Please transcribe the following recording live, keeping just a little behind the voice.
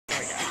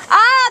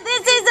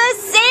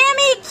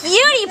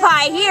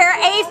guy here,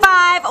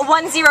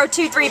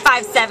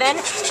 A5102357,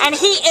 and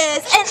he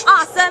is an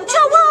awesome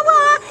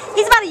Chihuahua.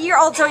 He's about a year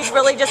old, so he's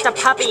really just a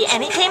puppy,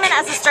 and he came in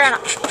as a stray on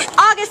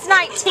August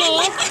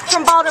 19th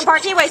from Baldwin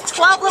Park. He weighs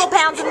 12 little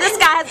pounds, and this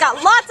guy has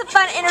got lots of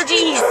fun energy.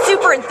 He's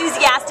super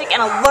enthusiastic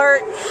and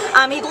alert.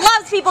 He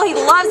loves people. He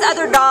loves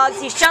other dogs.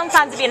 He's shown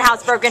signs of being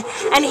housebroken,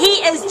 and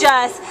he is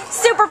just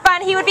super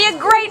fun. He would be a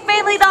great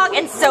family dog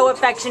and so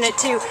affectionate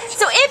too.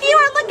 So if you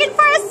are looking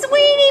for a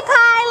sweetie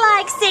pie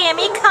like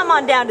Sammy, come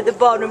on down to the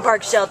Baldwin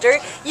Park shelter.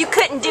 You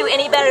couldn't do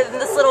any better than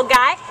this little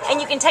guy,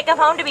 and you can take him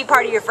home to be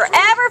part of your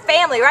forever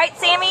family, right,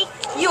 Sammy?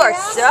 You are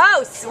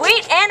so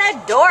sweet and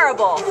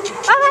adorable. Oh,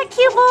 that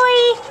cute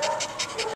boy.